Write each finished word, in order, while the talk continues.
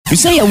We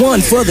say a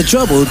one for the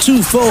trouble,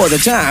 two for the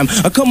time.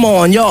 Come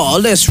on,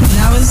 y'all, let's...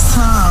 Now it's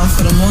time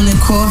for the morning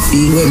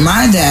coffee with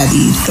my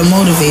daddy, the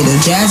motivator,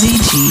 Jazzy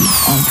G,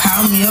 on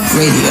Power Me Up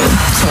Radio.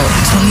 Talk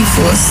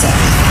 24/7.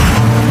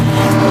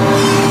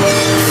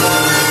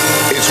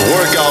 It's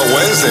Workout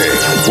Wednesday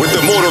with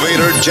the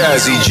motivator,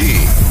 Jazzy G.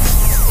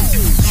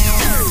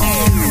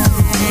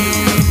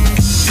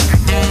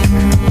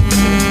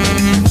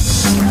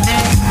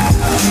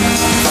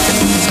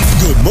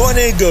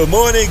 Good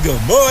morning,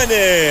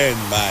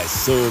 my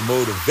soul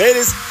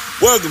motivators.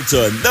 Welcome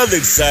to another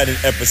exciting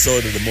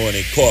episode of the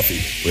Morning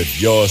Coffee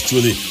with yours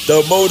truly,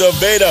 the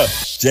motivator,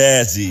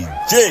 Jazzy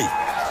G.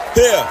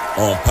 Here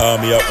on Power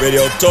Me Up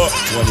Radio Talk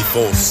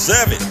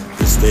 24/7,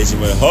 the station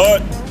with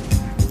heart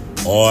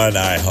on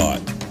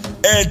iHeart.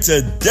 And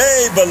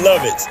today,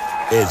 beloveds,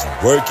 is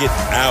Work It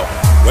Out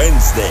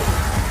Wednesday.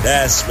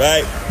 That's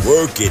right,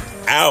 Work It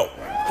Out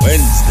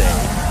Wednesday.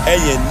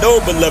 And you know,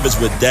 beloveds,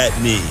 what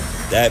that means.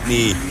 That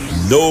means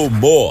no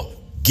more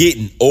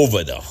getting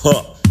over the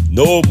hump.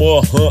 No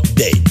more hump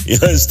day. You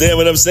understand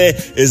what I'm saying?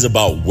 It's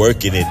about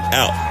working it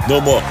out.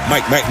 No more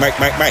Mike.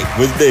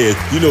 What's there?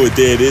 You know what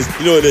day it is.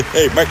 You know what it is.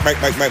 Hey, Mike.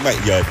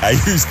 Yo, I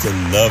used to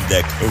love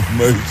that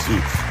commercial.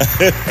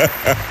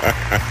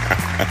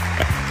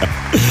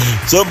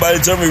 Somebody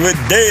tell me what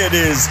day it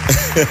is.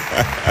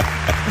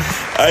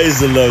 I used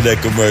to love that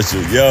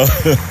commercial. Yo.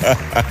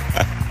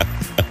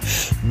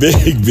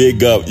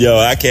 Big up. Yo,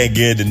 I can't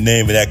get the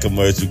name of that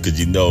commercial because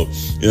you know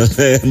what I'm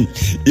saying?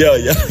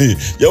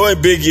 Yo,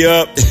 ain't big you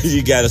up.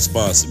 You got to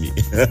sponsor me.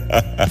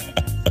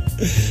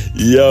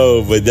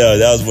 Yo, but no,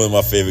 that was one of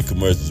my favorite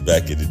commercials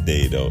back in the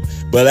day, though.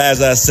 But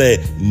as I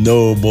said,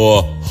 no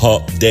more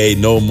hump day,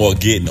 no more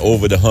getting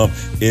over the hump.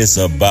 It's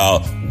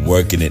about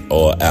working it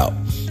all out.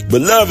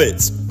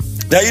 Beloveds,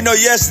 now, you know,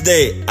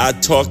 yesterday I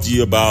talked to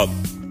you about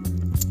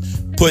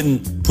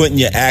putting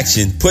your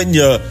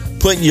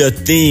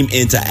theme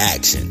into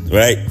action,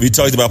 right? We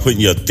talked about putting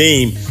your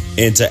theme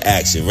into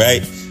action,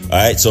 right? All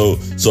right. So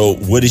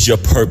what is your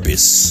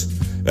purpose,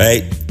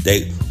 right?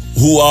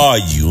 Who are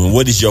you and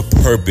what is your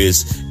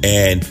purpose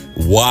and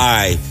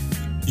why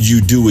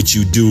you do what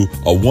you do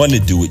or want to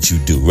do what you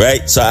do,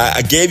 right? So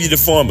I gave you the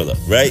formula,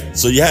 right?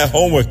 So you had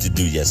homework to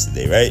do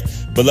yesterday, right?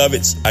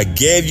 Beloveds, I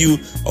gave you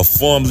a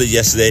formula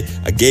yesterday.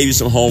 I gave you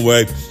some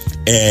homework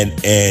and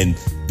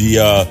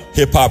the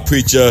hip hop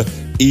preacher,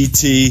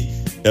 E.T.,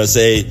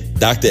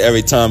 Dr.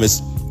 Eric Thomas,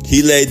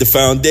 he laid the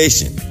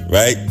foundation,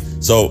 right?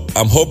 So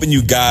I'm hoping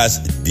you guys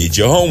did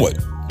your homework,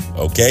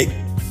 okay?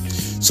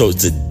 So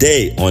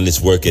today on this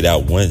Work It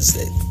Out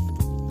Wednesday,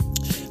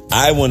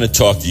 I want to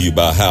talk to you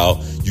about how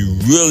you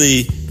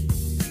really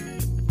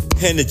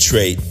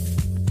penetrate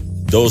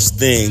those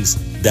things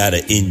that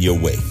are in your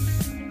way.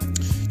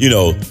 You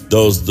know,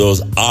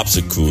 those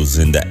obstacles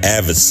and the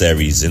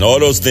adversaries and all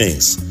those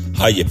things,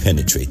 how you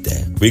penetrate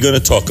that. We're going to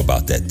talk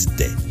about that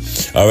today.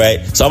 All right,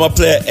 so I'm going to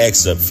play an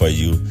excerpt for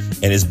you,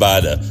 and it's by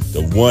the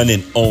one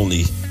and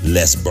only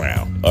Les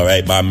Brown. All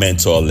right, my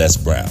mentor, Les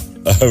Brown.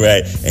 All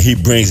right, and he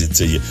brings it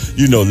to you.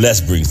 You know,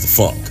 Les brings the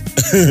funk.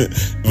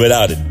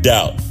 Without a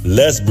doubt,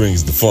 Les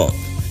brings the funk.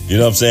 You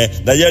know what I'm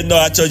saying? Now, you know,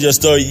 I told you a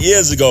story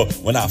years ago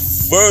when I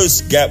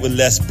first got with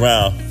Les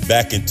Brown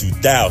back in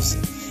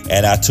 2000,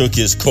 and I took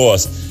his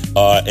course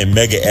in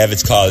Medgar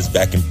Evers College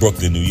back in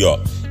Brooklyn, New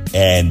York.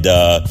 And,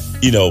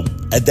 you know,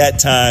 at that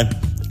time,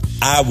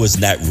 I was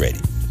not ready.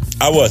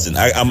 I wasn't.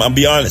 I'm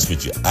be honest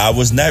with you. I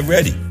was not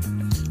ready.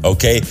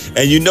 Okay?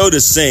 And you know the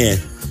saying,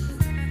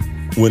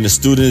 when the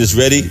student is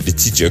ready, the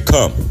teacher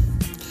come.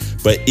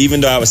 But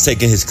even though I was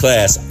taking his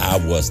class, I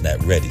was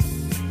not ready.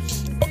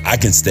 I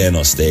can stand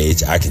on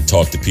stage. I can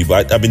talk to people.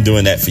 I've been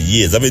doing that for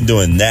years. I've been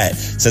doing that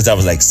since I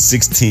was like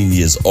 16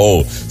 years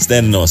old,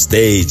 standing on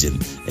stage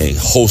and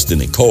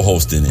hosting and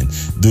co-hosting and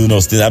doing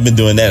those things. I've been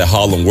doing that at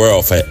Harlem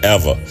World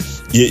forever.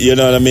 You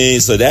know what I mean?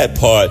 So that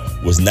part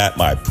was not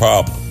my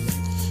problem.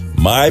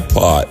 My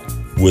part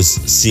was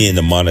seeing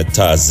the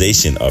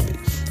monetization of it.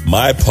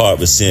 My part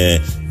was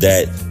seeing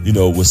that, you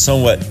know, was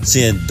somewhat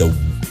seeing the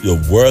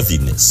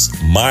worthiness.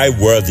 My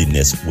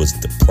worthiness was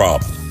the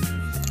problem.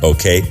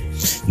 Okay?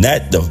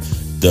 Not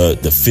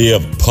the fear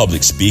of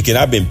public speaking.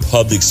 I've been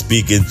public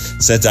speaking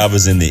since I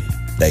was in the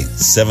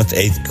 7th,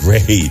 8th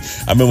grade.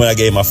 I remember when I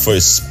gave my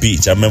first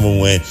speech. I remember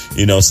when,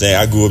 you know what I'm saying,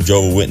 I grew up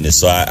Jehovah's Witness.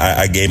 So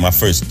I gave my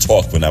first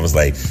talk when I was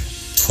like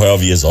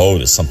 12 years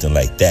old or something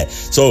like that.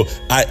 So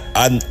I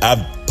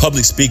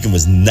public speaking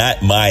was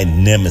not my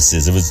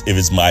nemesis. It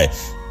was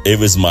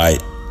my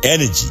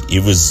energy.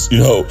 It was, you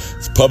know,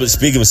 public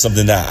speaking was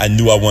something that I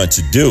knew I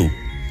wanted to do.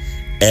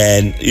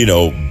 And, you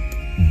know,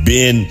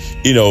 being,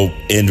 you know,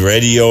 in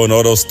radio and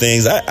all those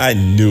things, I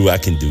knew I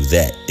can do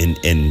that.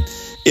 And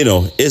you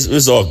know, it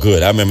was all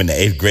good. I remember in the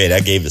 8th grade,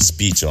 I gave a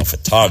speech on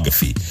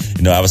photography.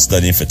 You know, I was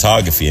studying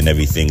photography and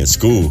everything in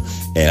school.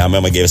 And I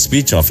remember I gave a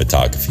speech on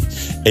photography.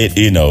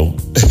 You know,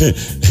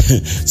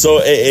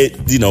 so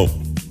you know,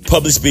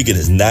 public speaking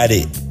is not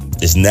it.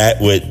 It's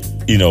not what,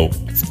 you know,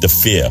 the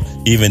fear,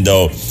 even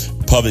though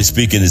public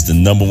speaking is the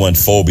number one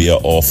phobia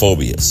or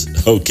phobias.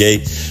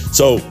 Okay.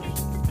 So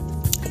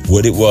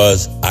What it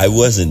was, I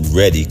wasn't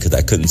ready because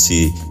I couldn't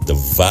see the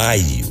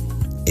value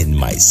in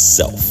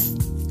myself.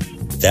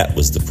 That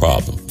was the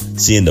problem.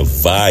 Seeing the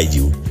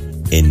value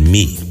in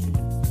me.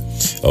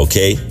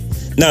 Okay?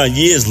 Now,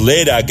 years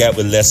later, I got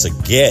with Les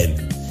again.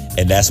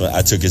 And that's when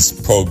I took his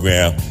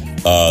program,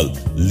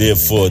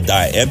 Live Full,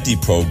 Die Empty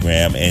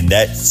program. And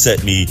that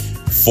set me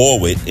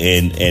forward.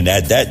 And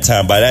at that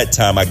time, by that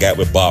time, I got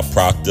with Bob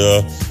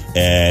Proctor.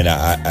 And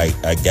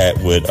I got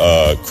with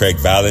Craig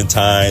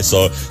Valentine.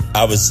 So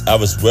I was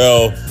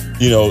well,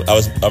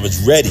 I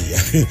was ready.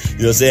 You know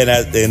what I'm saying?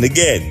 And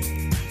again,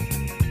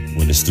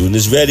 when the student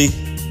is ready,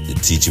 the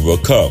teacher will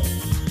come.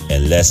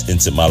 And Les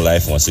entered my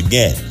life once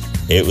again.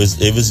 It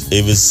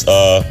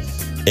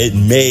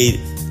made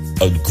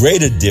a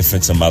greater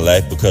difference in my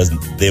life because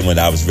then when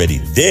I was ready,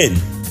 then,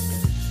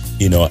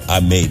 I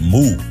made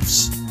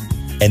moves.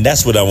 And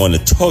that's what I want to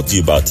talk to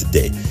you about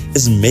today,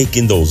 is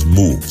making those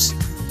moves.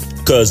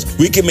 Because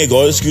we can make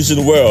all the excuses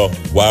in the world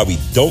why we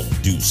don't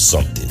do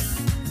something.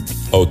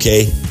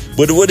 Okay?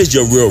 But what is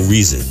your real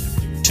reason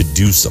to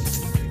do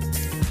something?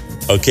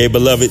 Okay,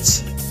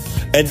 beloveds?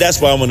 And that's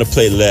why I'm going to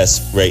play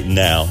Les right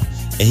now.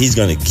 And he's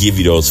going to give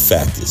you those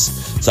factors.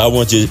 So I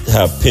want you to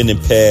have pen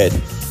and pad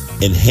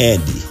in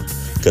handy.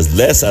 Because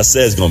Les, I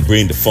said, is going to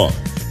bring the funk.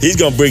 He's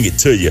going to bring it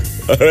to you.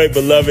 All right,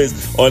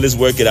 beloveds, on this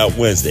Work It Out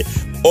Wednesday.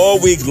 All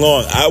week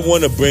long, I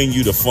want to bring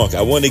you the funk.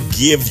 I want to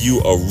give you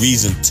a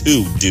reason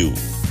to do.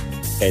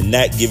 And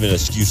not give an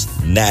excuse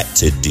not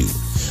to do.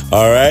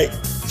 All right?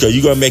 So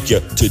you're going to make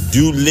your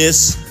to-do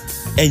list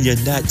and your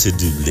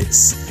not-to-do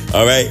list.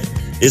 All right?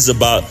 It's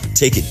about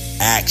taking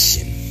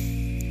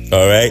action.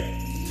 All right?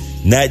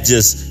 Not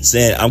just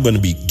saying, I'm going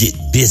to get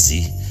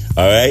busy.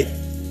 All right?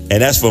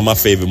 And that's one of my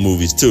favorite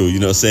movies, too. You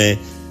know what I'm saying?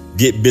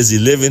 Get busy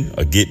living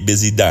or get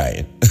busy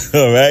dying.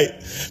 All right?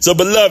 So,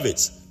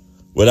 beloveds,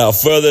 without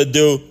further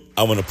ado,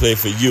 I want to play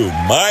for you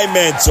my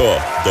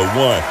mentor, the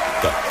one,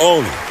 the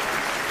only,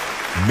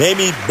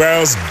 Mamie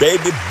Brown's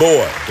baby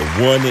boy, the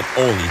one and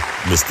only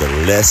Mr.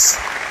 Les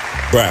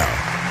Brown,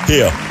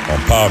 here on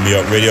Power Me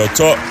Up Radio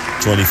Talk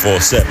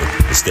 24/7.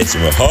 The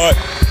station with heart,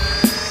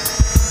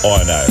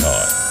 on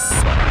iHeart.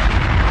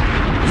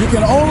 You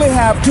can only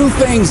have two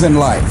things in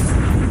life,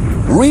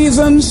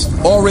 reasons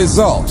or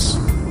results.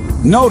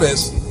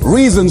 Notice,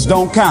 reasons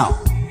don't count.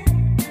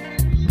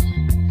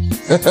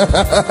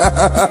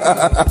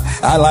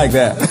 I like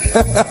that.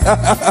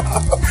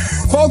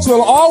 Folks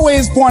will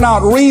always point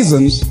out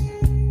reasons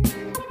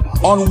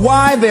on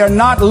why they're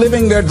not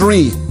living their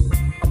dream,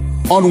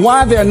 on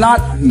why they're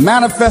not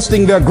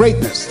manifesting their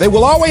greatness. They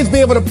will always be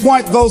able to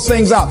point those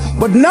things out,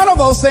 but none of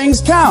those things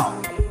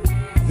count.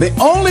 The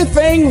only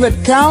thing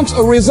that counts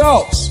are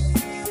results.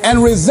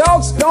 And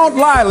results don't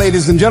lie,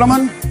 ladies and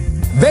gentlemen.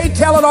 They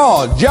tell it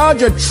all.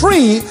 Judge a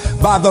tree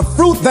by the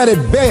fruit that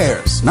it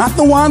bears, not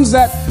the ones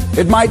that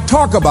it might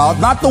talk about,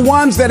 not the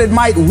ones that it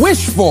might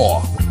wish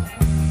for,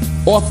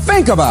 or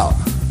think about,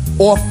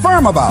 or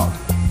affirm about,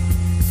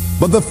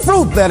 but the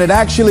fruit that it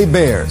actually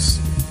bears.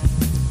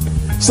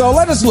 So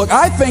let us look.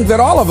 I think that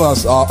all of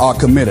us are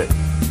committed.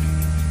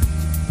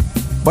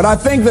 But I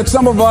think that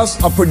some of us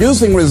are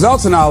producing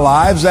results in our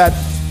lives that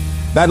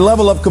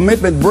level of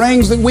commitment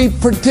brings that we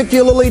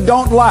particularly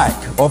don't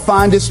like or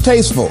find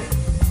distasteful.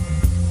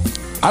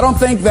 I don't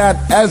think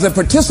that as a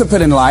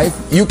participant in life,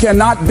 you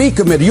cannot be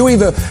committed. You're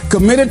either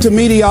committed to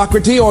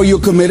mediocrity or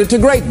you're committed to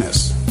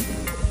greatness.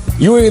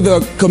 You're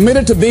either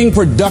committed to being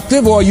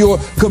productive or you're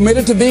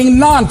committed to being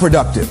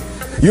non-productive.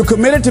 You're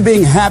committed to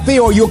being happy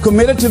or you're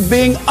committed to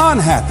being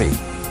unhappy.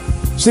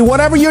 See,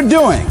 whatever you're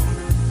doing,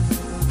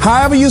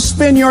 however you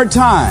spend your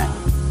time,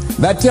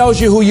 that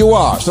tells you who you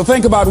are. So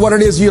think about what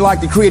it is you like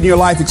to create in your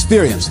life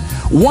experience.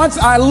 Once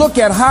I look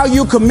at how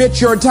you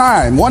commit your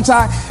time, once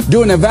I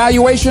do an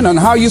evaluation on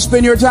how you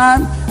spend your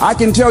time, I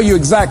can tell you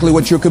exactly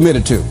what you're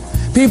committed to.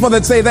 People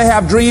that say they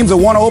have dreams or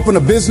want to open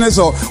a business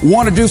or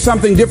want to do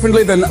something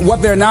differently than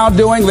what they're now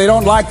doing, they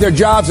don't like their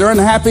jobs, they're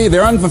unhappy,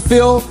 they're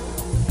unfulfilled.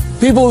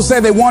 People who say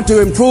they want to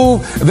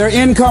improve their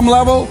income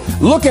level,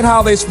 look at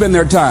how they spend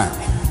their time.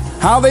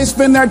 How they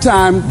spend their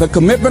time, the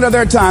commitment of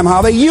their time,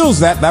 how they use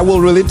that will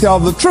really tell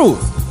the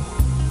truth.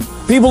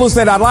 People who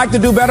said, I'd like to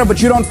do better,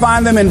 but you don't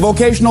find them in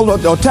vocational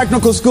or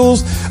technical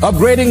schools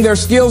upgrading their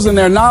skills and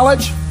their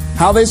knowledge,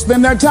 how they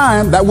spend their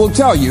time, that will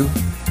tell you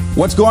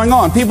what's going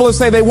on. People who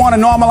say they want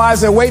to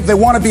normalize their weight, they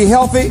want to be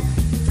healthy,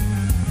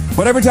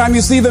 but every time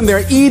you see them,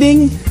 they're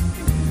eating,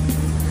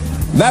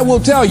 that will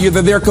tell you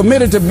that they're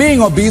committed to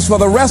being obese for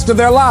the rest of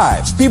their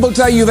lives. People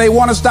tell you they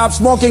want to stop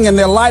smoking and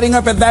they're lighting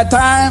up at that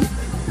time.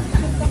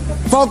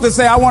 Folk that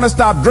say, I want to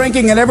stop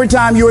drinking, and every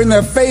time you're in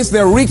their face,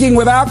 they're reeking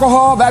with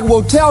alcohol, that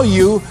will tell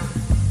you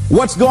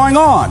what's going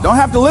on. Don't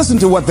have to listen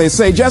to what they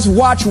say, just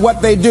watch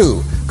what they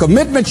do.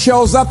 Commitment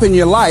shows up in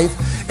your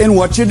life in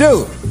what you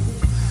do.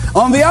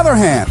 On the other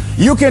hand,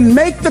 you can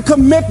make the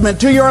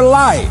commitment to your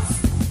life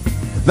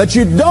that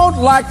you don't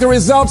like the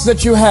results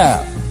that you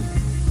have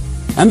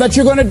and that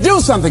you're going to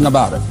do something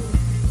about it.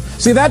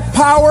 See, that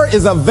power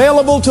is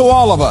available to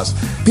all of us.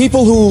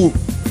 People who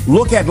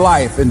look at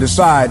life and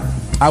decide,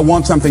 I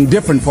want something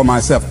different for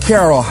myself.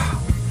 Carol,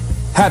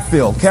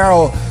 Hatfield.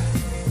 Carol,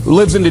 who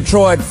lives in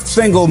Detroit,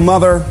 single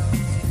mother,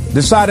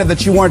 decided that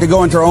she wanted to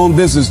go into her own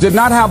business, did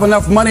not have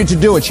enough money to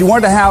do it. She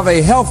wanted to have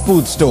a health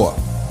food store.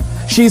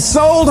 She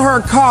sold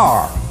her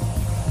car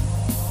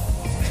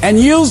and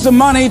used the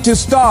money to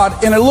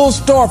start in a little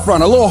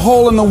storefront, a little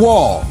hole in the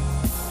wall.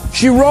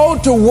 She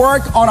rode to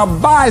work on a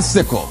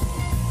bicycle.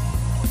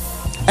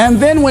 And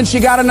then when she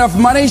got enough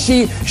money,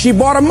 she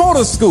bought a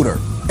motor scooter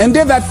and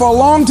did that for a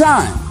long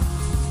time.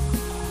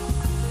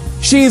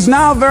 She's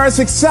now a very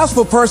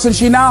successful person.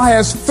 She now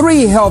has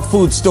 3 health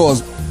food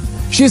stores.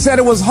 She said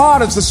it was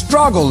hard. It's a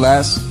struggle,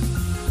 Les.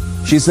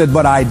 She said,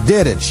 but I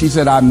did it. She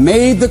said, I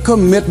made the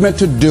commitment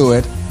to do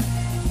it,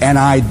 and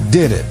I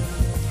did it.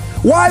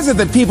 Why is it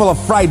that people are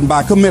frightened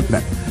by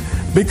commitment?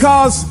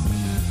 Because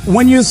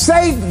when you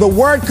say the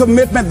word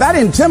commitment, that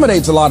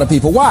intimidates a lot of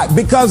people. Why?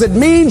 Because it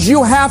means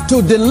you have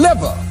to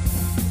deliver.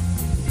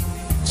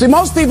 See,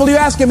 most people, you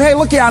ask them, hey,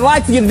 look here, I'd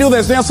like for you to do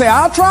this. And they'll say,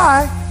 I'll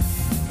try.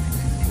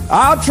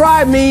 I'll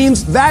try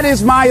means that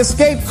is my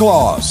escape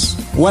clause.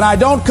 When I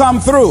don't come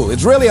through,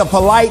 it's really a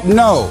polite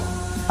no.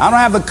 I don't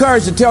have the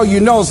courage to tell you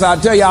no, so I'll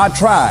tell you I'll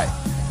try.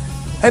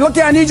 Hey, look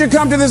here, I need you to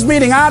come to this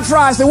meeting. I'll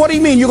try. I say, what do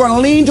you mean? You're going to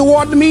lean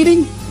toward the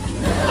meeting?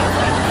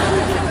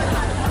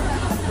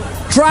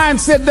 Try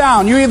and sit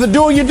down. You either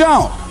do or you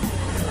don't.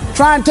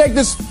 Try and take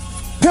this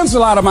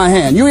pencil out of my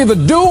hand. You either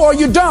do or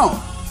you don't.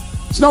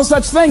 There's no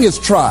such thing as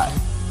try.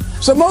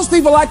 So most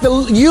people like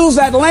to use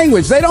that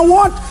language. They don't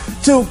want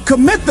to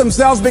commit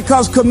themselves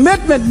because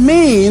commitment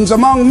means,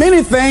 among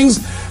many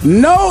things,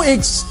 no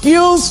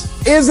excuse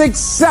is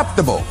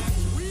acceptable.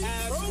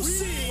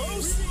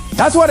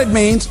 That's what it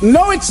means.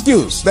 No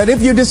excuse. That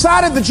if you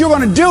decided that you're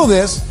going to do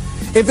this,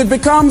 if it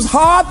becomes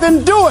hard,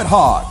 then do it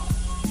hard.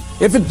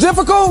 If it's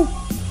difficult,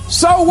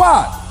 so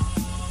what?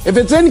 If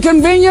it's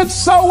inconvenient,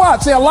 so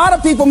what? See, a lot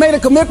of people made a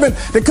commitment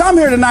to come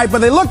here tonight, but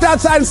they looked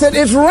outside and said,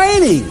 it's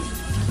raining.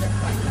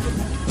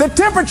 The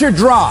temperature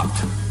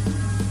dropped.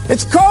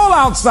 It's cold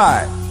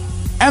outside.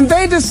 And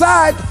they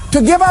decide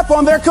to give up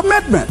on their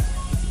commitment.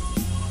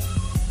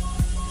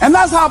 And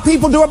that's how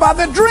people do about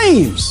their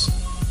dreams.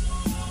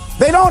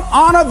 They don't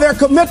honor their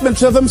commitment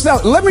to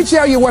themselves. Let me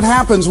tell you what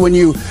happens when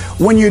you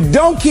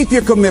don't keep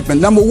your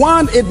commitment. Number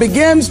one, it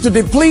begins to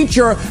deplete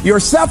your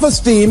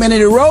self-esteem and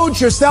it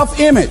erodes your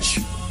self-image.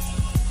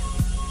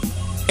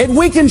 It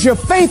weakens your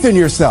faith in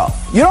yourself.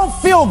 You don't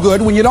feel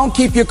good when you don't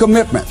keep your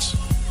commitments.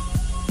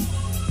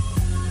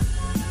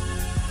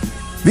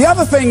 The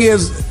other thing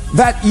is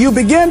that you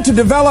begin to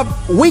develop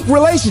weak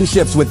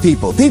relationships with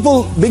people.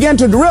 People begin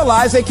to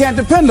realize they can't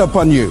depend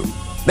upon you.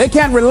 They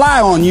can't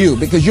rely on you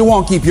because you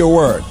won't keep your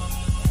word.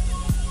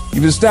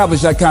 You've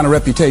established that kind of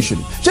reputation.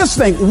 Just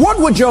think, what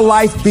would your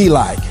life be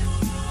like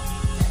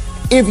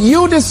if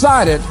you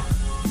decided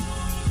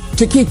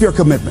to keep your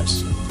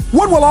commitments?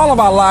 What will all of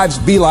our lives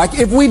be like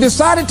if we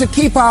decided to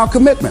keep our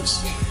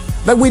commitments?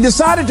 That we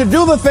decided to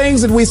do the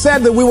things that we said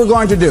that we were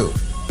going to do.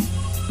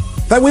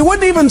 That we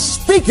wouldn't even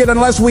speak it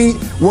unless we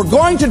were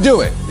going to do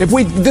it. If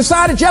we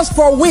decided just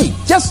for a week,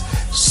 just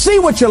see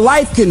what your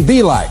life can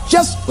be like.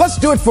 Just let's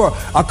do it for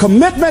a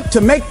commitment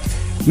to make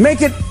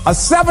it a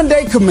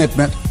 7-day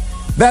commitment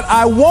that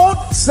I won't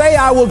say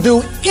I will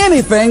do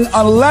anything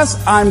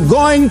unless I'm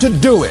going to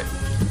do it.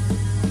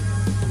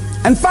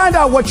 And find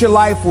out what your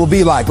life will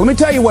be like. Let me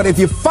tell you what, if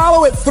you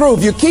follow it through,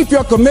 if you keep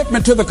your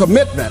commitment to the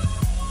commitment,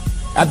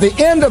 at the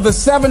end of the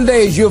 7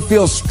 days, you'll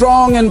feel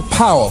strong and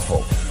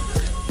powerful.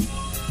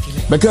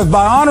 Because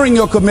by honoring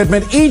your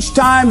commitment, each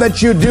time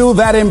that you do,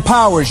 that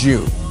empowers you.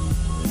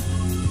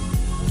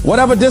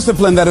 Whatever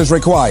discipline that is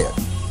required.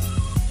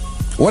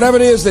 Whatever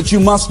it is that you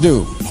must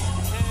do.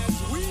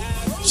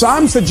 So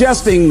I'm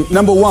suggesting,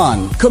 number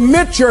one,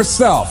 commit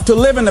yourself to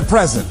live in the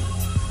present.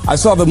 I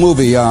saw the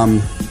movie,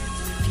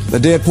 The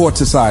Dead Poets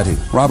Society,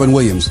 Robin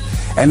Williams,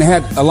 and they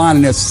had a line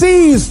in there,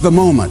 seize the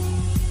moment.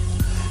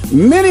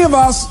 Many of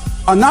us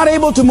are not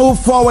able to move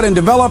forward and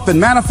develop and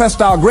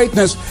manifest our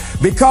greatness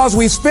because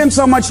we spend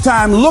so much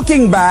time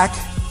looking back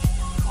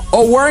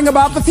or worrying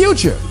about the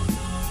future.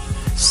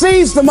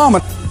 Seize the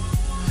moment.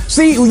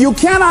 See, you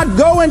cannot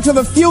go into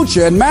the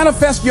future and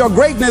manifest your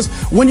greatness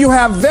when you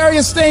have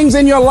various things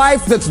in your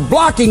life that's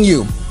blocking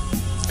you.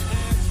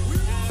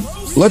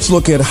 Let's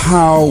look at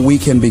how we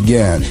can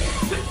begin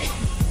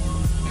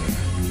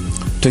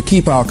to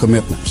keep our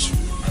commitments.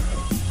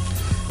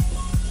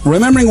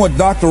 Remembering what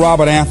Dr.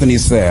 Robert Anthony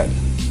said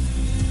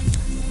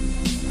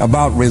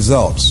about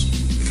results.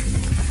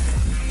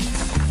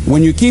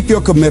 When you keep your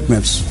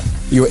commitments,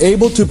 you're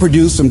able to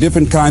produce some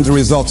different kinds of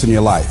results in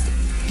your life.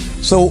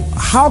 So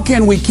how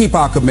can we keep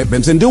our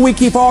commitments? And do we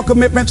keep all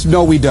commitments?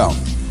 No, we don't.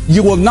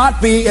 You will not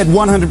be at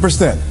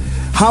 100%.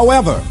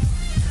 However,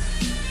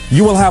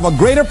 you will have a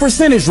greater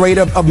percentage rate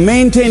of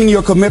maintaining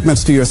your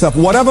commitments to yourself,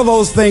 whatever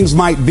those things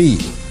might be.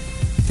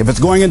 If it's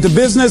going into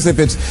business, if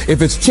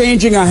it's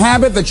changing a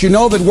habit that you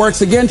know that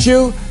works against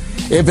you,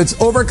 if it's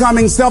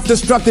overcoming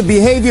self-destructive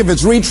behavior, if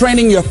it's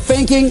retraining your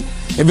thinking,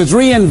 if it's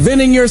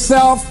reinventing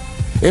yourself,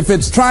 if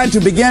it's trying to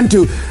begin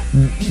to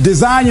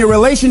design your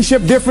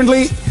relationship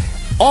differently,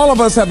 all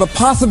of us have the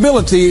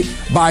possibility,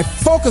 by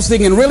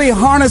focusing and really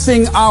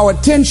harnessing our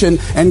attention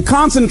and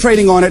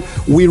concentrating on it,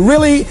 we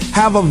really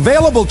have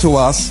available to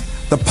us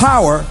the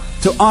power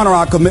to honor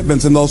our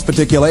commitments in those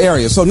particular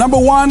areas. So number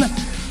one,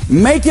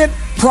 make it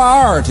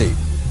priority.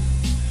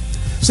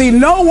 See,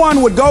 no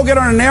one would go get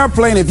on an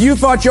airplane if you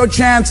thought your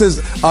chances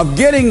of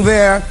getting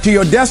there to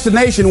your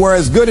destination were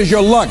as good as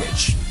your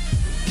luggage.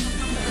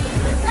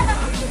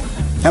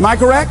 Am I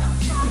correct?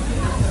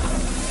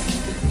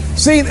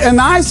 See, and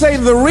I say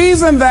the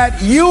reason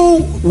that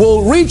you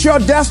will reach your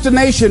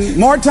destination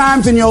more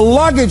times than your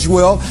luggage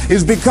will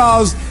is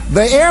because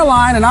the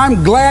airline, and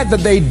I'm glad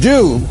that they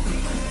do,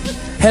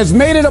 has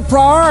made it a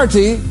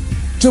priority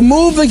to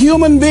move the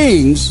human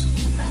beings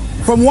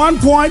from one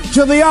point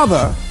to the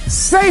other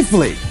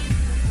safely.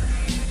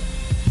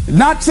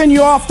 Not send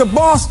you off to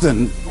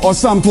Boston or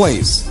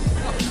someplace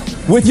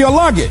with your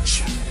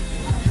luggage.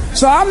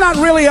 So I'm not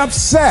really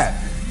upset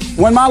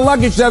when my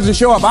luggage doesn't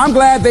show up. I'm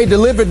glad they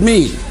delivered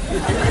me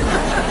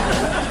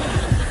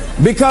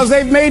because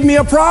they've made me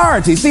a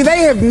priority. See, they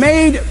have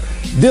made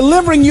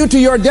delivering you to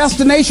your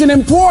destination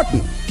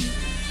important.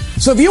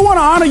 So if you want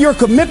to honor your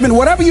commitment,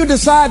 whatever you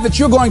decide that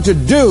you're going to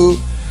do,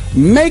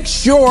 make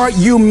sure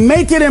you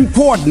make it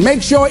important.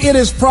 Make sure it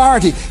is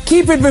priority.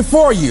 Keep it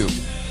before you.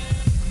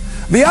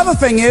 The other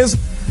thing is,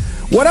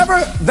 whatever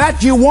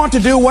that you want to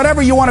do,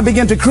 whatever you want to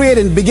begin to create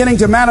and beginning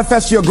to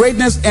manifest your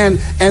greatness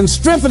and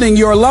strengthening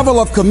your level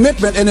of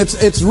commitment, and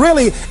it's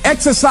really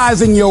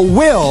exercising your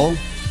will,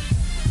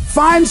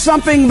 find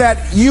something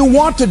that you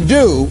want to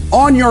do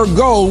on your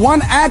goal,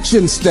 one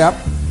action step,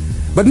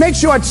 but make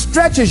sure it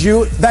stretches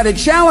you, that it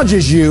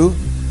challenges you,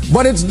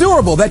 but it's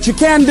doable, that you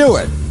can do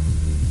it.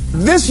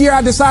 This year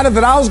I decided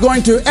that I was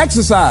going to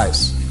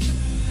exercise.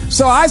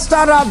 So I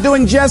started out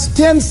doing just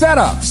 10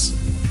 setups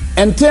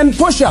and 10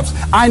 push-ups.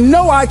 I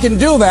know I can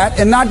do that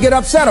and not get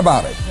upset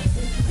about it.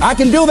 I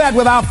can do that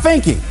without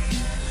thinking.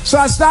 So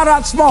I started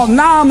out small.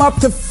 Now I'm up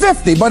to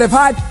 50. But if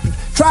I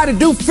try to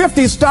do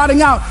 50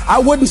 starting out, I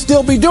wouldn't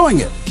still be doing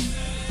it.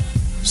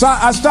 So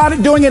I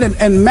started doing it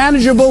in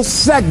manageable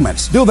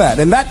segments. Do that.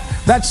 And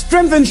that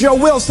strengthens your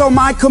will. So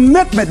my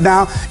commitment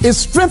now is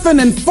strengthened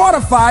and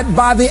fortified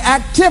by the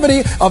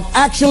activity of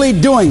actually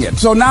doing it.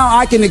 So now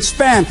I can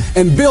expand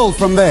and build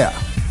from there.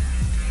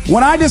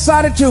 When I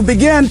decided to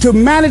begin to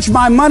manage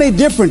my money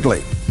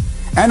differently,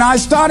 and I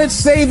started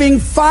saving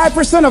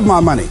 5% of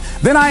my money,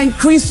 then I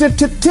increased it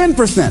to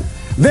 10%,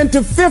 then to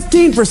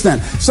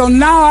 15%. So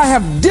now I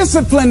have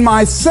disciplined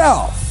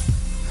myself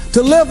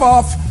to live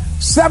off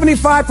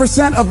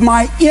 75% of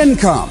my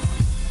income.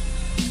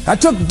 I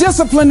took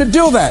discipline to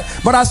do that,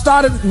 but I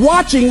started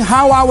watching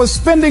how I was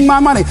spending my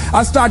money.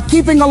 I started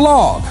keeping a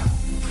log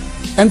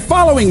and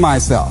following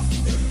myself.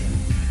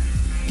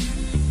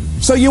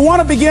 So you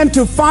want to begin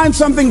to find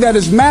something that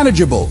is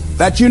manageable,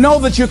 that you know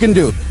that you can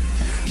do.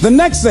 The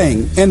next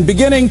thing, in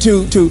beginning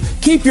to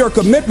keep your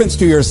commitments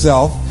to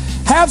yourself,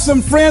 have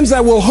some friends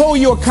that will hold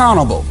you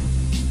accountable,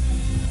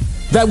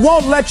 that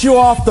won't let you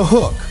off the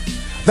hook,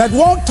 that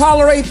won't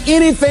tolerate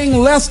anything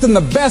less than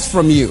the best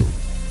from you.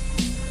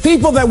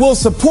 People that will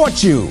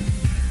support you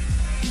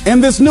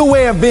in this new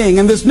way of being,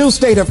 in this new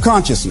state of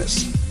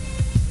consciousness.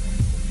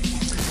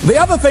 The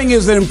other thing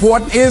is that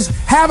important is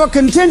have a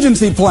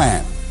contingency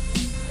plan.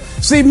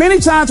 See, many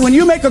times when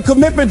you make a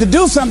commitment to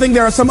do something,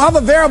 there are some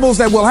other variables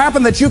that will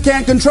happen that you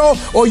can't control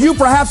or you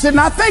perhaps did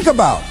not think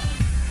about.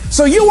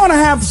 So you want to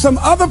have some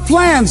other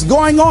plans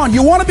going on.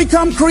 You want to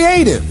become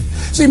creative.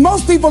 See,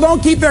 most people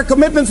don't keep their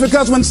commitments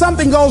because when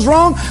something goes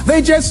wrong,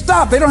 they just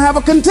stop. They don't have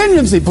a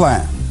contingency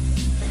plan.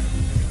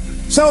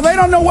 So they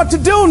don't know what to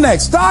do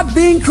next. Start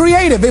being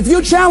creative. If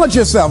you challenge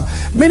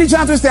yourself, many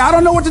times we say, I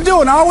don't know what to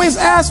do. And I always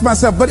ask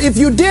myself, but if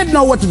you did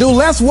know what to do,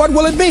 Les, what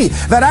will it be?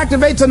 That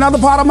activates another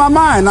part of my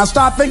mind. I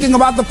start thinking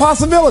about the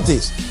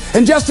possibilities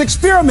and just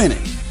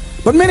experimenting.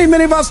 But many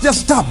of us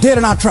just stop dead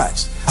in our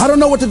tracks. I don't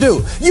know what to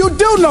do. You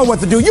do know what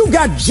to do. You've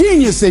got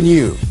genius in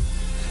you.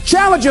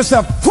 Challenge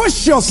yourself.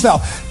 Push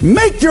yourself.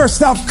 Make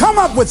yourself come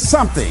up with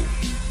something.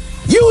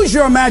 Use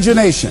your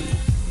imagination.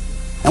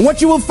 And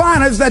what you will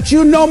find is that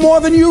you know more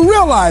than you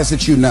realize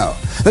that you know.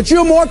 That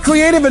you're more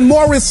creative and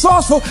more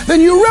resourceful than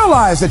you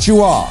realize that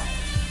you are.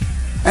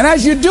 And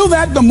as you do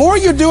that, the more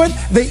you do it,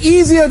 the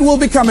easier it will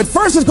become. At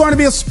first, it's going to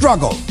be a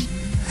struggle.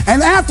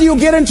 And after you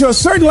get into a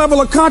certain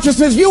level of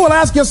consciousness, you will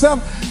ask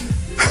yourself,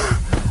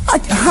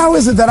 how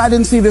is it that I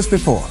didn't see this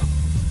before?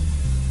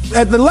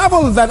 At the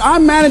level that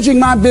I'm managing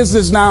my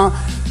business now,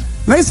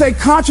 they say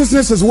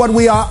consciousness is what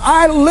we are.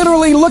 I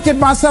literally look at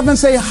myself and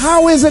say,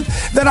 how is it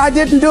that I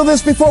didn't do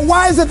this before?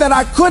 Why is it that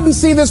I couldn't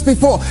see this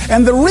before?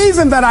 And the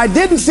reason that I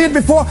didn't see it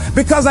before,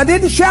 because I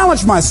didn't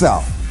challenge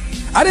myself.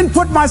 I didn't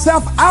put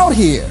myself out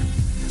here.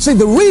 See,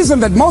 the reason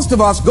that most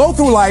of us go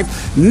through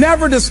life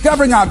never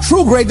discovering our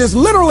true greatness,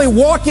 literally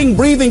walking,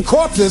 breathing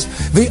corpses,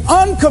 the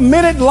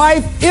uncommitted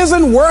life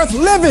isn't worth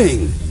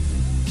living.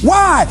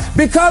 Why?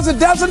 Because it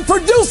doesn't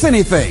produce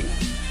anything.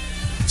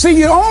 See,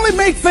 you only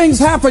make things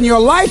happen. Your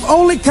life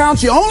only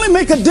counts. You only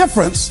make a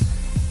difference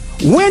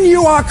when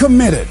you are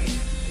committed.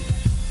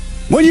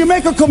 When you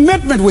make a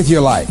commitment with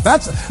your life,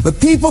 that's the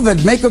people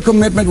that make a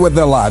commitment with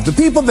their lives, the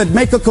people that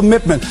make a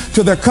commitment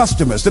to their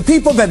customers, the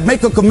people that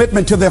make a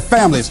commitment to their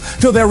families,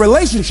 to their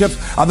relationships,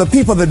 are the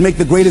people that make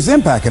the greatest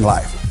impact in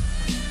life.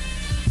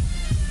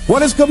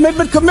 What is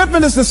commitment?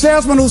 Commitment is the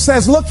salesman who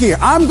says, look here,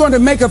 I'm going to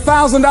make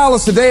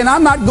 $1,000 today and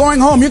I'm not going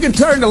home. You can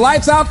turn the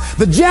lights out.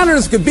 The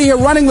janitors could be here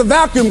running the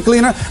vacuum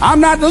cleaner. I'm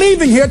not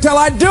leaving here till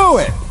I do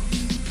it.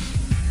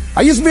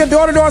 I used to be a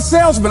door-to-door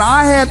salesman.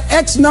 I had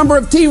X number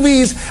of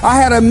TVs. I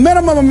had a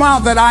minimum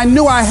amount that I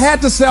knew I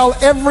had to sell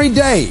every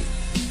day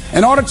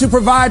in order to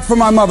provide for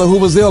my mother, who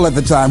was ill at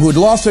the time, who had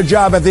lost her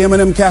job at the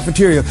M&M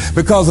cafeteria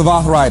because of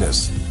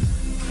arthritis.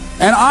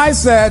 And I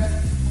said,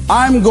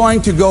 I'm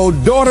going to go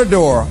door to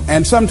door,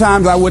 and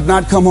sometimes I would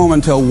not come home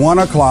until 1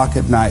 o'clock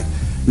at night,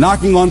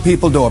 knocking on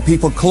people's door,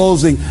 people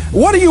closing.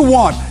 What do you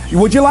want?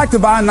 Would you like to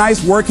buy a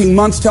nice working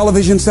month's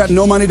television set,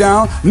 no money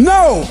down?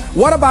 No.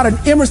 What about an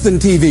Emerson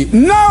TV?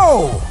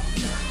 No.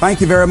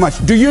 Thank you very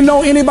much. Do you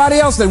know anybody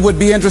else that would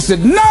be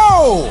interested?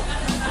 No.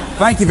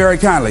 Thank you very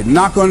kindly.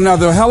 Knock on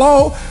another.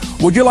 Hello.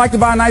 Would you like to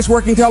buy a nice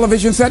working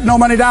television set, no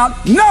money down?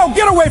 No,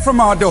 get away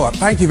from our door.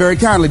 Thank you very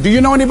kindly. Do you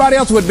know anybody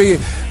else who would be?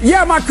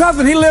 Yeah, my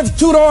cousin, he lives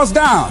 2 doors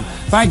down.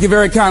 Thank you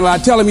very kindly. I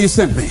tell him you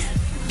sent me.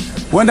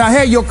 When I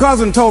heard your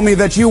cousin told me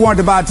that you wanted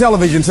to buy a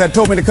television set,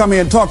 told me to come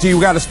here and talk to you,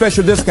 we got a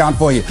special discount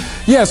for you.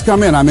 Yes,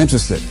 come in, I'm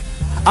interested.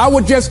 I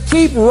would just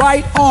keep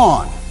right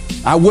on.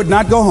 I would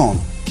not go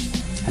home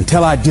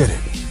until I did it.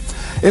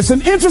 It's an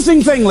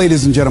interesting thing,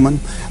 ladies and gentlemen,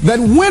 that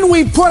when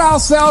we put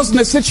ourselves in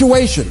a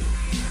situation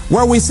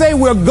where we say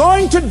we're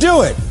going to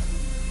do it,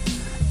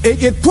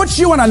 it puts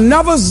you in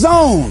another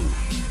zone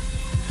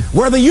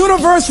where the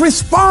universe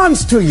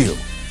responds to you.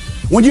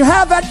 When you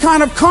have that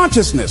kind of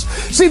consciousness,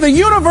 see, the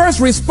universe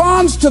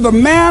responds to the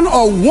man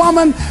or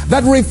woman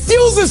that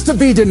refuses to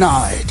be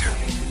denied,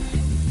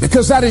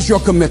 because that is your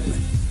commitment.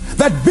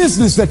 That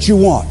business that you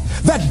want,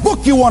 that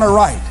book you want to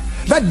write,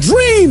 that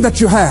dream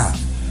that you have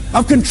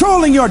of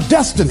controlling your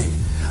destiny,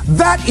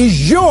 that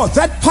is yours.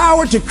 That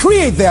power to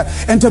create that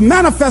and to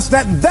manifest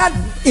that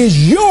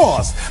is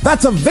yours.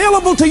 That's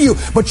available to you.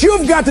 But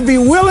you've got to be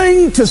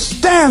willing to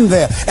stand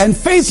there and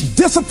face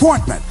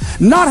disappointment,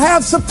 not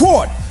have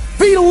support,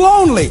 be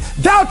lonely,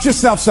 doubt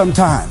yourself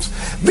sometimes,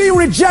 be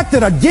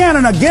rejected again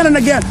and again and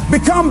again,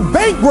 become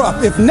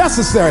bankrupt if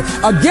necessary,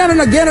 again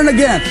and again and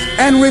again,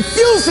 and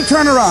refuse to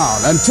turn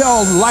around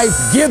until life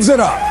gives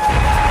it up.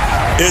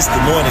 It's the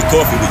morning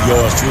coffee with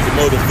yours truly, the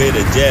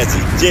motivator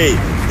Jazzy G,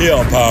 here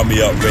on Power Me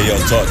Up Radio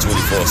Talk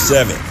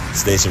 24/7,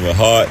 station with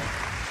heart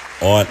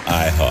on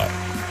iHeart.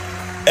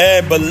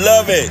 And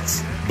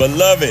beloveds,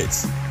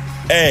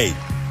 hey,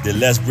 then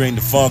let's bring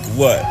the funk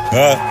what?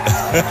 Huh?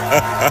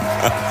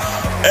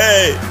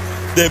 Hey,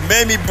 then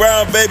Mamie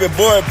Brown, baby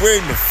boy,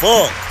 bring the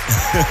funk.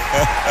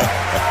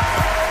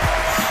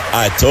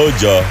 I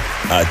told you,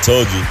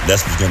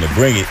 that's what's gonna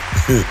bring it.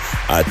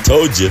 I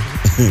told you.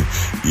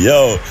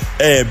 Yo,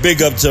 hey,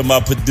 big up to my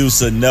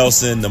producer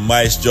Nelson, the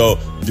maestro,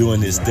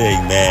 doing his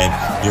thing, man.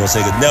 You know what I'm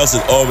saying? 'Cause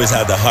Nelson always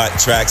had the hot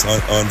tracks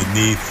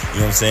underneath, you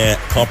know what I'm saying?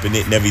 Pumping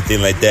it and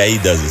everything like that. He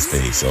does his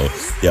thing. So,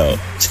 yo,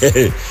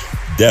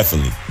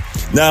 definitely.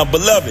 Now,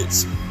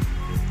 beloveds,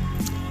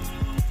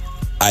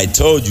 I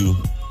told you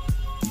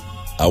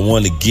I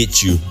want to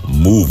get you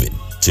moving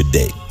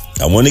today.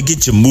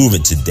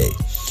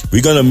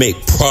 We're going to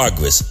make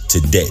progress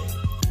today.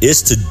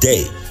 It's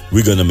today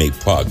we're going to make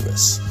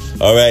progress.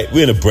 All right?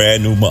 We're in a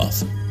brand new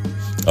month.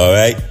 All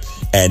right?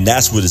 And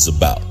that's what it's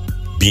about,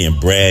 being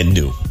brand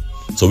new.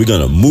 So we're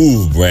going to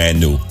move brand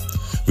new.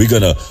 We're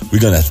going to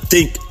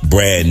think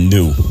brand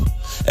new,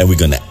 and we're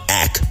going to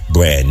act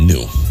brand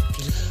new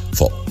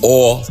for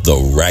all the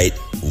right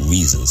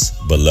reasons,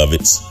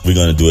 beloveds. We're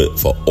going to do it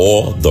for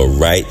all the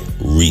right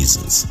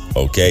reasons.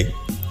 Okay?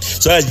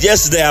 So as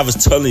yesterday I was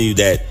telling you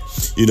that,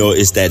 you know,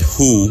 it's that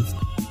who,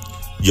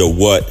 your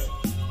what,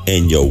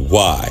 and your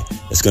why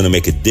that's going to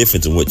make a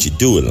difference in what you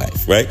do in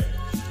life, right?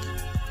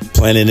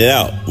 Planning it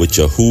out with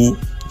your who,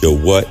 your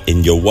what,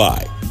 and your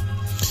why.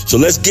 So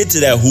let's get to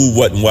that who,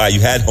 what, and why. You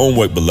had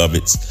homework,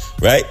 beloveds,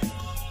 right?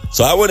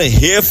 So I want to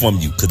hear from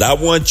you, because I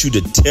want you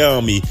to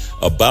tell me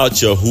about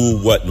your who,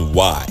 what, and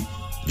why.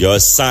 Your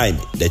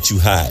assignment that you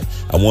had.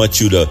 I want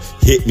you to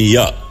hit me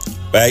up,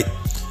 right?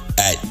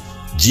 At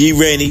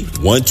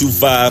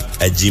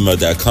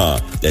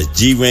grainey125@gmail.com. That's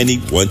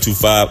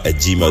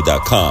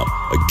grainey125@gmail.com.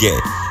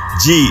 Again,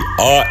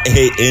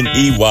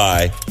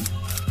 GRANEY,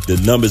 the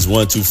numbers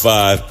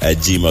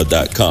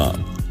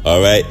 125@gmail.com.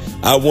 All right.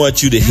 I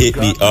want you to hit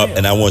me up,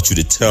 and I want you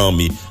to tell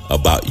me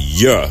about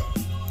your,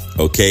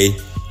 okay,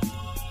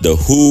 the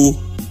who,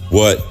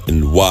 what,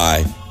 and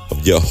why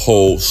of your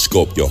whole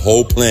scope, your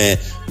whole plan.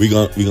 We're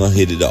gonna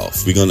hit it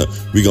off. We're gonna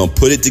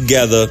put it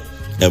together,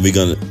 and we're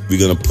gonna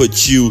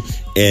put you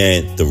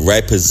in the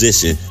right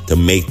position to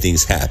make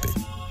things happen.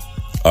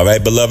 All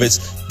right, beloveds,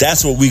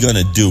 that's what we're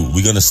gonna do.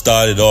 We're gonna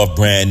start it off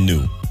brand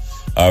new.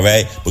 All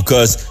right,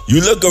 because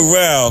you look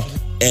around,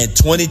 and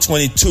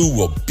 2022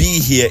 will be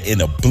here in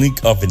a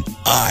blink of an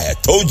eye. I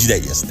told you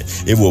that yesterday.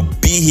 It will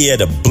be here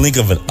at a blink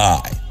of an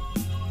eye.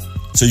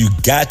 So you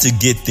got to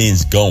get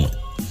things going.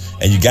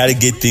 And you got to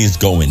get things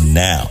going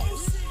now.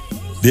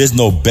 There's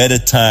no better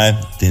time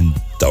than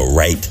the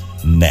right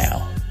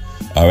now.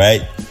 All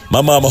right?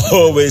 My mama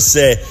always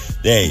said,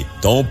 hey,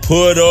 don't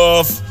put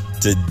off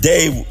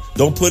today.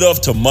 Don't put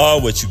off tomorrow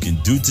what you can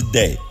do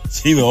today.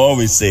 She would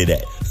always say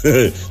that.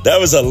 That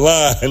was a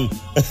line.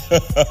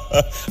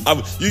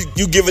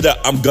 You give it a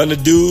I'm gonna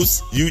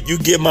do's. You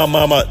give my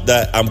mama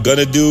that I'm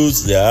gonna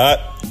do's. Yeah,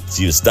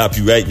 she would stop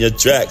you right in your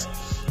tracks.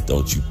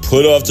 Don't you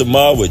put off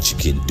tomorrow what you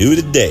can do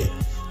today.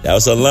 That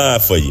was a line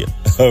for you.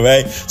 All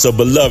right. So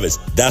beloveds,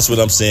 that's what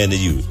I'm saying to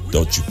you.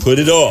 Don't you put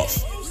it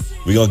off.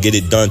 We're gonna get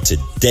it done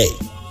today.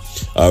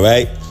 All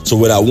right. So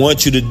what I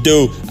want you to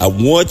do, I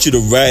want you to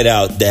write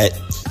out that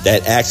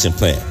action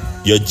plan,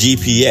 your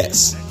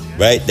GPS.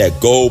 Right? That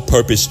goal,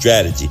 purpose,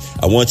 strategy.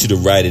 I want you to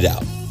write it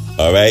out.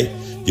 All right?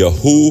 Your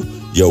who,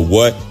 your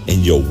what,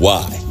 and your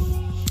why.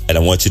 And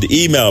I want you to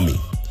email me.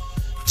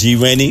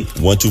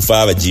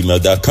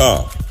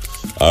 grainey125@gmail.com.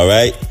 All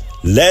right?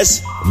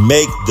 Let's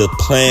make the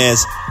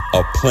plans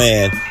a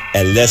plan,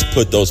 and let's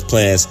put those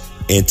plans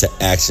into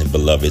action,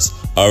 beloveds.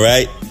 All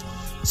right?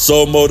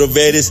 Soul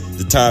motivators,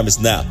 the time is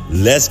now.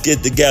 Let's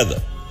get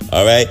together.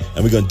 All right?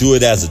 And we're going to do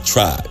it as a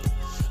tribe.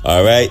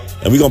 All right.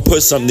 And we're going to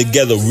put something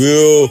together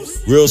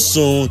real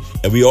soon.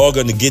 And we all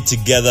going to get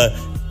together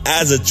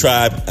as a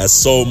tribe, as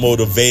soul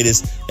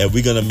motivators. And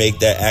we're going to make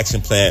that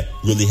action plan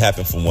really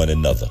happen for one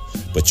another.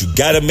 But you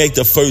got to make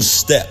the first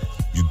step.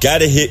 You got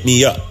to hit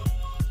me up.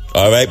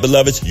 All right,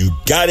 beloveds, you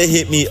got to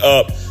hit me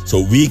up so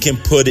we can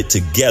put it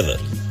together.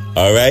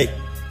 All right.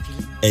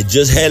 And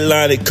just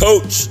headline it,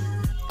 Coach,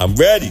 I'm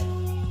ready.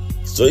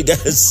 So you got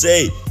to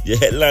say, your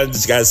headline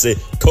just got to say,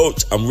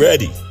 Coach, I'm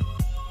ready.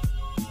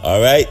 All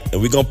right.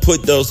 And we're going to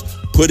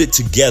put it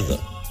together.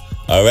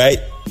 All right.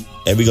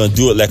 And we're going to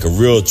do it like a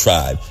real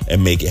tribe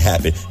and make it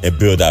happen and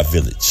build our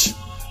village.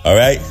 All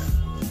right.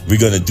 We're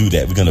going to do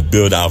that. We're going to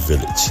build our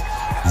village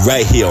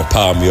right here on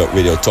Power Me Up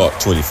Radio Talk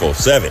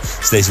 24/7.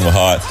 Station with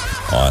Heart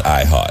on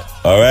iHeart.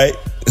 All right.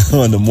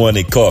 On the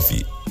morning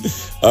coffee.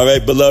 All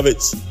right,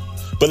 beloveds.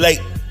 But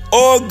like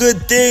all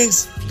good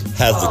things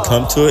has to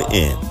come to an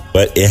end.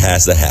 But it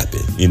has to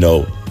happen. You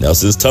know,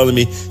 Nelson's telling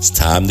me it's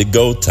time to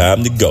go,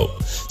 time to go.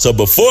 So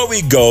before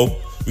we go,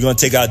 we're going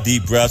to take our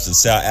deep breaths and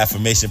say our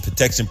affirmation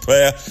protection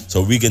prayer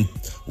so we can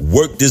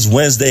work this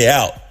Wednesday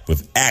out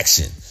with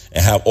action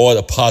and have all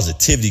the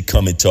positivity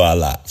come into our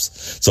lives.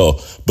 So,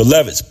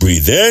 beloveds,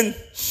 breathe in.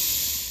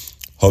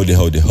 Hold it,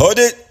 hold it, hold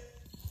it.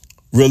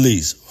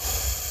 Release.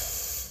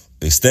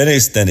 Extend it,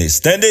 extend it,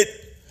 extend it.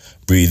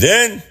 Breathe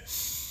in.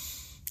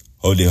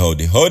 Hold it,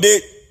 hold it, hold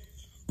it.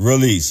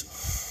 Release.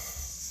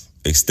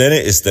 Extend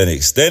it, extend it,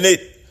 extend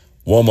it.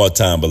 One more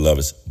time,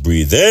 beloveds.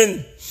 Breathe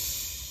in.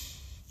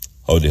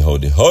 Hold it,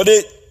 hold it, hold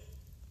it.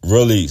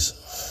 Release.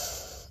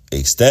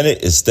 Extend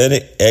it, extend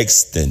it,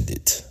 extend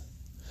it.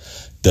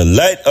 The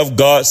light of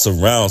God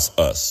surrounds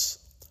us.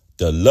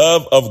 The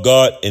love of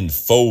God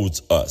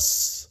enfolds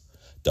us.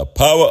 The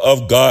power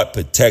of God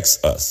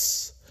protects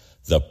us.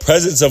 The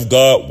presence of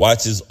God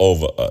watches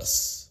over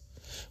us.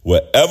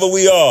 Wherever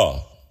we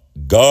are,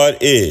 God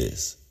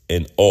is,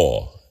 and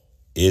all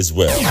is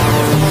well.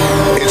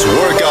 It's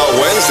Workout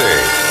Wednesday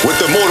with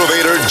the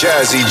motivator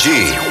Jazzy G.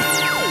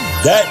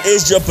 That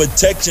is your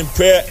protection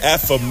prayer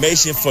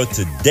affirmation for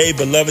today,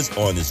 beloveds,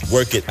 on this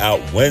Work It Out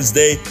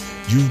Wednesday.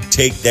 You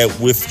take that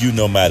with you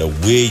no matter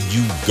where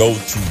you go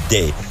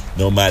today,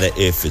 no matter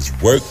if it's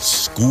work,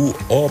 school,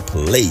 or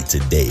play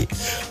today.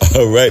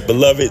 All right,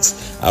 beloveds,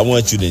 I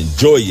want you to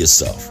enjoy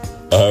yourself.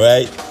 All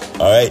right.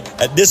 All right.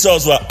 And this is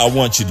also what I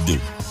want you to do.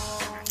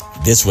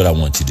 This is what I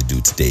want you to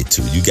do today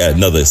too. You got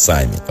another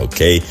assignment,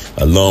 okay?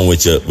 Along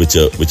with your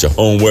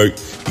homework,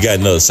 you got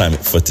another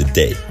assignment for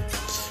today.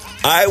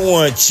 I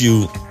want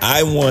you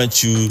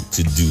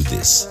to do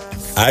this.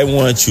 I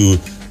want you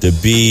to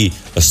be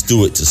a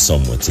steward to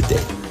someone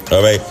today.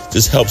 All right?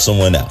 Just help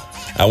someone out.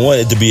 I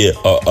want it to be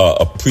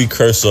a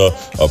precursor,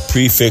 a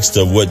prefix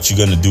to what you're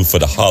going to do for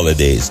the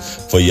holidays,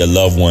 for your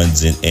loved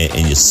ones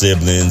and your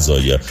siblings or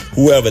your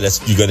whoever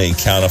that's you're going to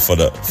encounter for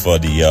this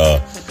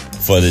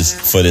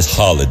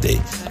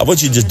holiday. I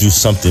want you to just do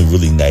something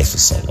really nice for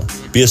someone.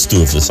 Be a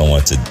steward for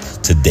someone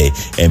today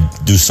and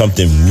do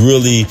something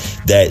really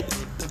that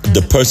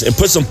the person, and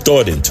put some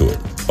thought into it,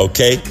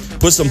 okay?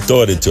 Put some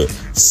thought into it.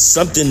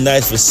 Something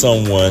nice for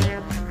someone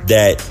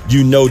that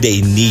you know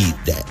they need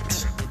that.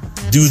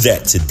 Do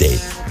that today.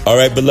 All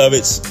right,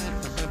 beloveds?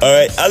 All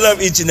right, I love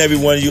each and every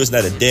one of you. It's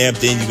not a damn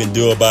thing you can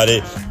do about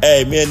it.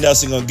 Hey, me and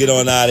Nelson gonna get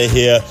on out of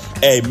here.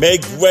 Hey,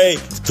 make way,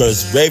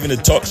 because Raven, the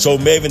talk show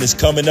Maven, is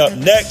coming up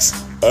next.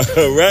 All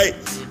right?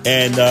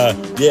 And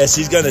yeah,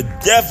 she's gonna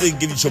definitely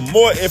give you some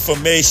more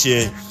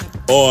information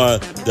on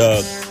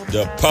the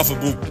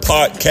Profitable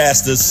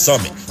Podcasters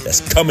Summit that's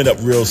coming up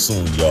real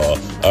soon, y'all.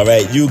 All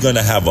right, you're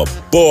gonna have a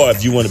ball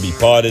if you want to be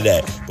part of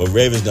that. But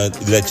Raven's gonna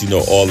let you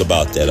know all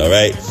about that. All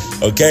right,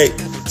 okay.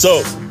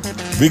 So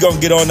we're gonna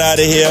get on out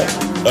of here.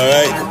 All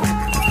right,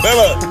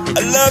 remember,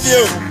 I love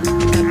you.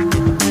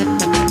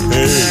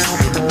 Peace.